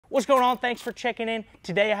What's going on? Thanks for checking in.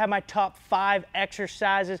 Today I have my top 5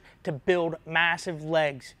 exercises to build massive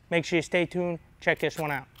legs. Make sure you stay tuned. Check this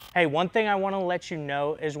one out. Hey, one thing I want to let you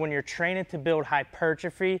know is when you're training to build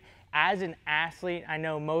hypertrophy, as an athlete, I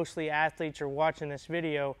know mostly athletes are watching this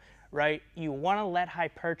video, right? You want to let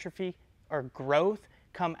hypertrophy or growth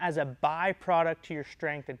come as a byproduct to your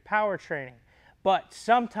strength and power training. But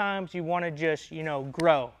sometimes you want to just,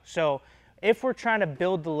 grow. So if we're trying to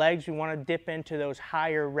build the legs, we want to dip into those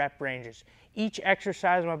higher rep ranges. Each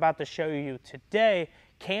exercise I'm about to show you today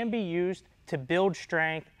can be used to build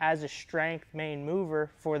strength as a strength main mover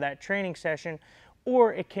for that training session,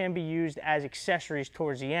 or it can be used as accessories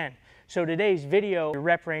towards the end. So today's video, your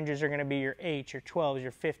rep ranges are going to be your 8s, your 12s,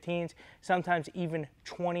 your 15s, sometimes even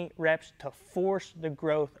 20 reps to force the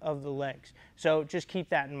growth of the legs. So just keep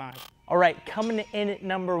that in mind. All right, coming in at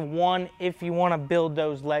number 1, if you want to build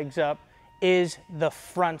those legs up, is the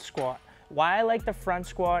front squat. Why I like the front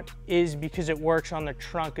squat is because it works on the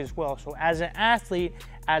trunk as well. So as an athlete,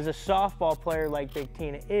 as a softball player like Big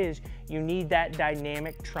Tina is, you need that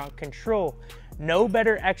dynamic trunk control. No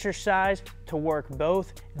better exercise to work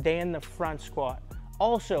both than the front squat.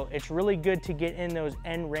 Also, it's really good to get in those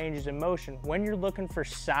end ranges of motion. When you're looking for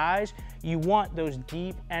size, you want those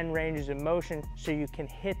deep end ranges of motion so you can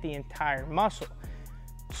hit the entire muscle.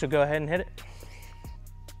 So go ahead and hit it.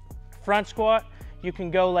 Front squat, you can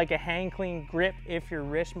go like a hang clean grip if your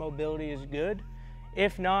wrist mobility is good.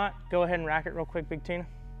 If not, go ahead and rack it real quick, Big Tina.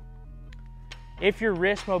 If your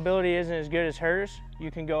wrist mobility isn't as good as hers, you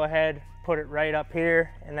can go ahead, put it right up here,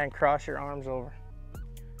 and then cross your arms over.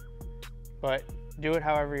 But do it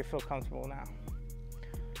however you feel comfortable now.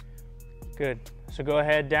 Good. So go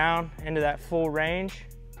ahead down into that full range.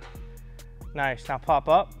 Nice. Now pop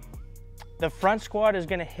up. The front squat is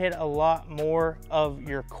going to hit a lot more of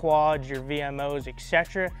your quads, your VMOs,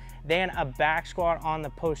 etc., than a back squat on the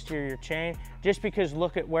posterior chain, just because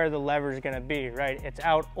look at where the lever is going to be, right? It's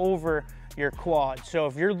out over your quads. So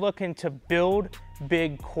if you're looking to build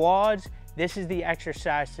big quads, this is the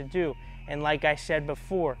exercise to do. And like I said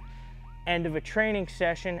before, end of a training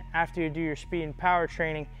session, after you do your speed and power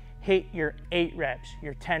training, hit your 8 reps,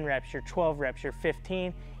 your 10 reps, your 12 reps, your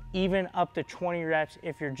 15, even up to 20 reps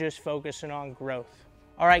if you're just focusing on growth.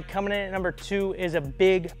 All right, coming in at number 2 is a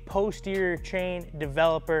big posterior chain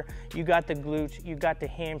developer. You got the glutes, you got the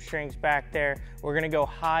hamstrings back there. We're gonna go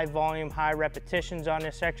high volume, high repetitions on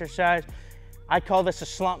this exercise. I call this a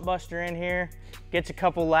slump buster in here. Gets a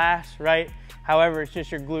couple laughs, right? However, it's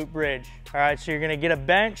just your glute bridge. All right, so you're gonna get a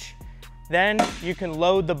bench, then you can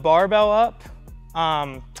load the barbell up.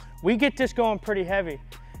 We get this going pretty heavy.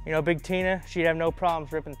 Big Tina, she'd have no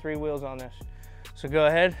problems ripping 3 wheels on this. So go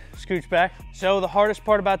ahead, scooch back. So the hardest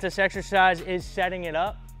part about this exercise is setting it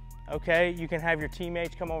up, okay? You can have your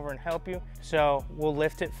teammates come over and help you. So we'll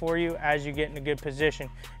lift it for you as you get in a good position.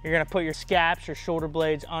 You're gonna put your scaps, your shoulder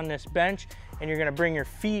blades on this bench, and you're gonna bring your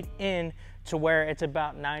feet in to where it's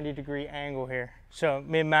about 90-degree angle here. So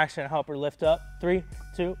me and Max gonna help her lift up. 3,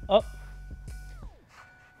 2, up.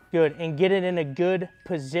 Good, and get it in a good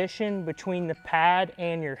position between the pad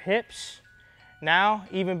and your hips. Now,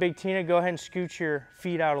 even Big Tina, go ahead and scoot your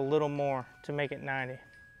feet out a little more to make it 90.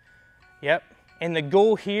 Yep, and the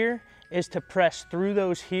goal here is to press through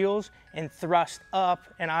those heels and thrust up,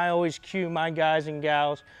 and I always cue my guys and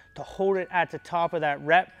gals to hold it at the top of that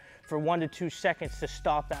rep for 1 to 2 seconds to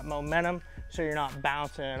stop that momentum so you're not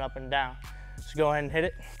bouncing it up and down. So go ahead and hit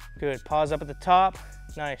it. Good, pause up at the top,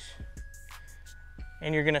 nice.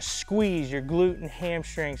 And you're gonna squeeze your glute and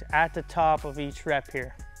hamstrings at the top of each rep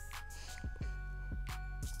here.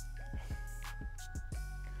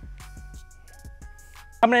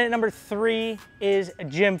 Coming in at number 3 is a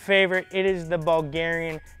gym favorite. It is the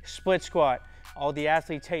Bulgarian split squat. All the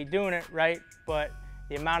athletes hate doing it, right? But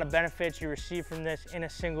the amount of benefits you receive from this in a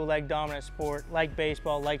single leg dominant sport like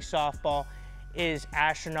baseball, like softball, is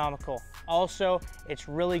astronomical. Also, it's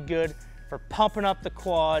really good for pumping up the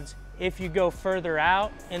quads. If you go further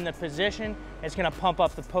out in the position, it's gonna pump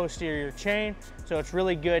up the posterior chain, so it's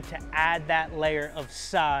really good to add that layer of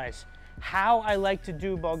size. How I like to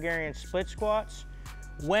do Bulgarian split squats,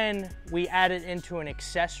 when we add it into an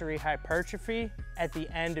accessory hypertrophy at the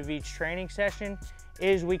end of each training session,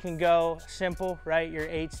 is we can go simple, right? Your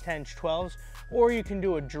 8s, 10s, 12s, or you can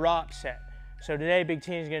do a drop set. So today, Big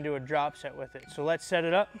Tina's gonna do a drop set with it. So let's set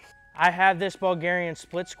it up. I have this Bulgarian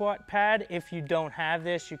split squat pad. If you don't have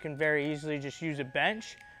this, you can very easily just use a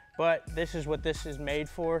bench, but this is what this is made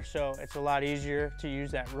for, so it's a lot easier to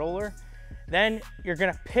use that roller. Then you're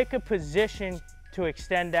gonna pick a position to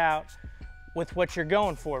extend out with what you're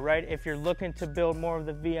going for, right? If you're looking to build more of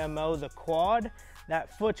the VMO, the quad,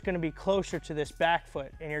 that foot's gonna be closer to this back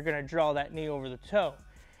foot and you're gonna draw that knee over the toe.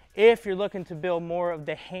 If you're looking to build more of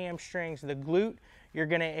the hamstrings, the glute, you're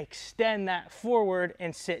gonna extend that forward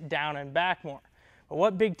and sit down and back more. But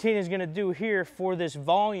what Big Tina's gonna do here for this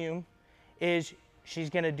volume is she's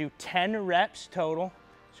gonna do 10 reps total.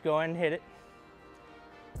 Let's go ahead and hit it.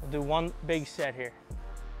 We'll do one big set here.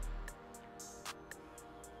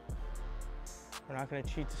 We're not gonna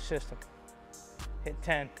cheat the system. Hit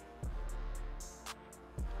 10.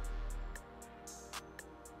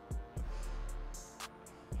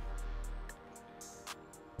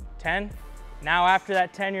 10. Now after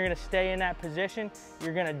that 10, you're gonna stay in that position.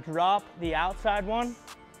 You're gonna drop the outside one.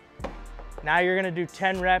 Now you're gonna do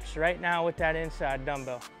 10 reps right now with that inside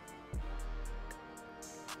dumbbell.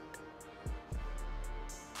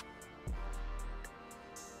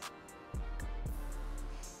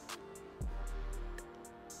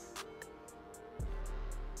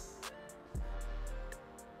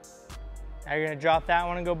 Now you're gonna drop that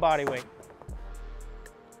one and go body weight.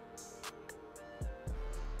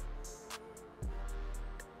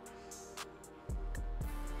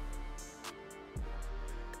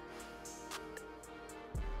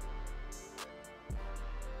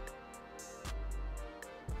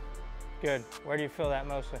 Good. Where do you feel that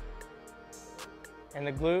mostly? In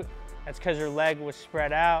the glute? That's because her leg was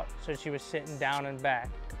spread out, so she was sitting down and back.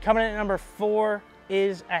 Coming in at number 4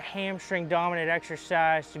 is a hamstring dominant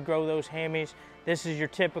exercise to grow those hammies. This is your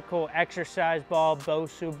typical exercise ball,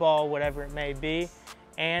 BOSU ball, whatever it may be.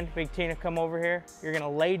 And Big Tina, come over here. You're gonna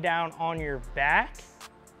lay down on your back.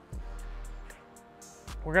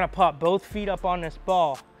 We're gonna pop both feet up on this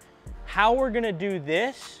ball. How we're gonna do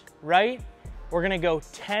this, right? We're gonna go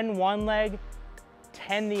 10 one leg,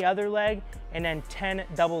 10 the other leg, and then 10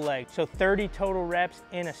 double leg. So 30 total reps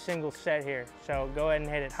in a single set here. So go ahead and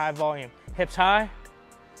hit it, high volume. Hips high.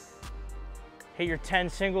 Hit your 10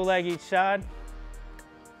 single leg each side.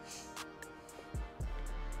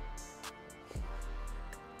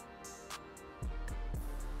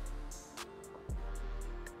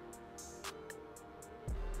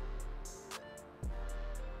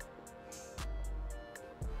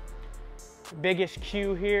 Biggest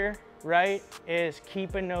cue here, right, is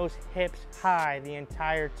keeping those hips high the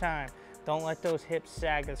entire time. Don't let those hips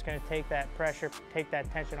sag. That's gonna take that pressure, take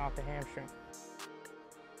that tension off the hamstring.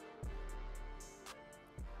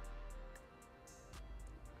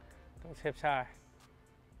 Those hips high.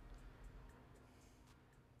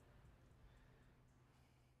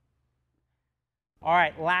 All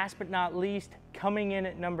right, last but not least, coming in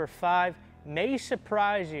at number 5, may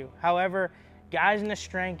surprise you. However, guys in the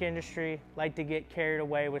strength industry like to get carried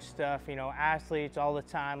away with stuff. You know, athletes all the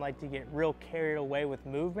time like to get real carried away with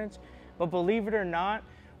movements. But believe it or not,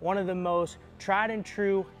 one of the most tried and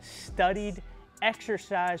true studied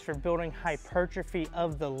exercise for building hypertrophy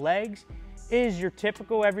of the legs is your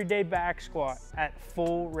typical everyday back squat at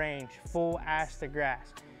full range, full ass to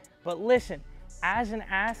grass. But listen, as an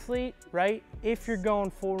athlete, right, if you're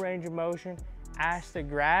going full range of motion, ass to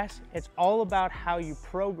grass, it's all about how you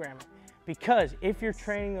program it. Because if you're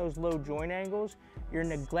training those low joint angles, you're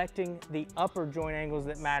neglecting the upper joint angles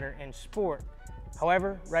that matter in sport.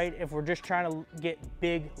 However, right, if we're just trying to get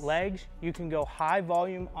big legs, you can go high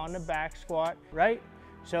volume on the back squat, right?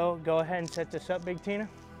 So go ahead and set this up, Big Tina.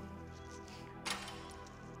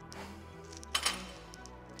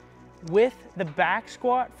 With the back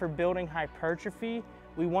squat for building hypertrophy,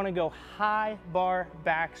 we want to go high bar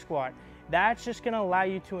back squat. That's just going to allow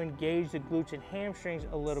you to engage the glutes and hamstrings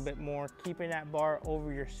a little bit more, keeping that bar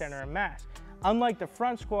over your center of mass. Unlike the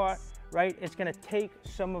front squat, right, it's going to take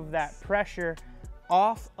some of that pressure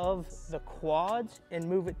off of the quads and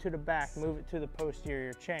move it to the back, move it to the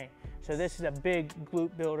posterior chain. So this is a big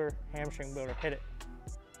glute builder, hamstring builder. Hit it.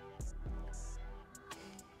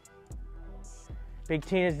 Big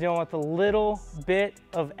Tina's dealing with a little bit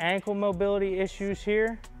of ankle mobility issues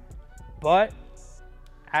here, but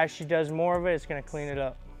as she does more of it, it's gonna clean it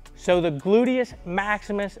up. So the gluteus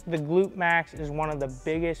maximus, the glute max, is one of the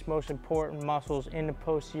biggest, most important muscles in the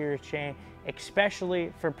posterior chain,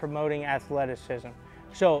 especially for promoting athleticism.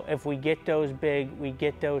 So if we get those big, we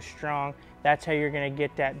get those strong, that's how you're gonna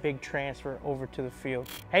get that big transfer over to the field.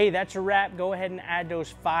 Hey, that's a wrap. Go ahead and add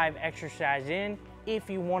those 5 exercises in if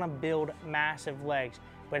you wanna build massive legs.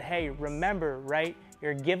 But hey, remember, right,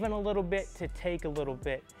 you're giving a little bit to take a little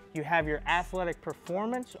bit. You have your athletic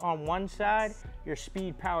performance on one side, your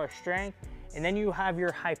speed, power, strength, and then you have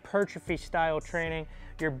your hypertrophy style training,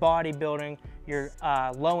 your bodybuilding, your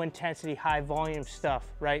low intensity, high volume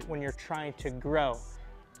stuff, right, when you're trying to grow.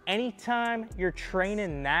 Anytime you're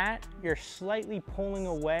training that, you're slightly pulling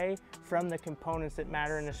away from the components that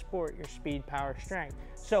matter in the sport, your speed, power, strength.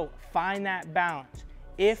 So find that balance.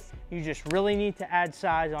 If you just really need to add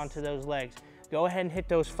size onto those legs, go ahead and hit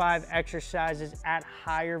those 5 exercises at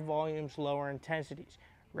higher volumes, lower intensities,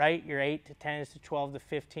 right? Your 8 to 10s to 12 to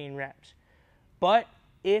 15 reps. But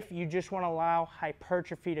if you just want to allow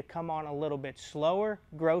hypertrophy to come on a little bit slower,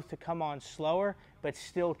 growth to come on slower, but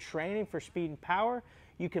still training for speed and power,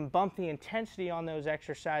 you can bump the intensity on those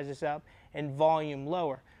exercises up and volume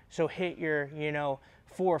lower. So hit your,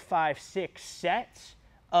 4, 5, 6 sets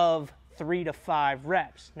of 3 to 5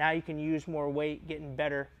 reps. Now you can use more weight, getting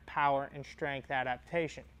better power and strength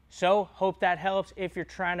adaptation. So hope that helps if you're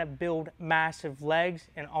trying to build massive legs.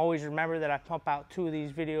 And always remember that I pump out 2 of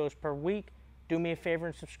these videos per week. Do me a favor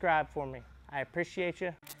and subscribe for me. I appreciate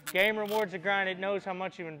you. Game rewards the grind. It knows how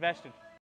much you invested.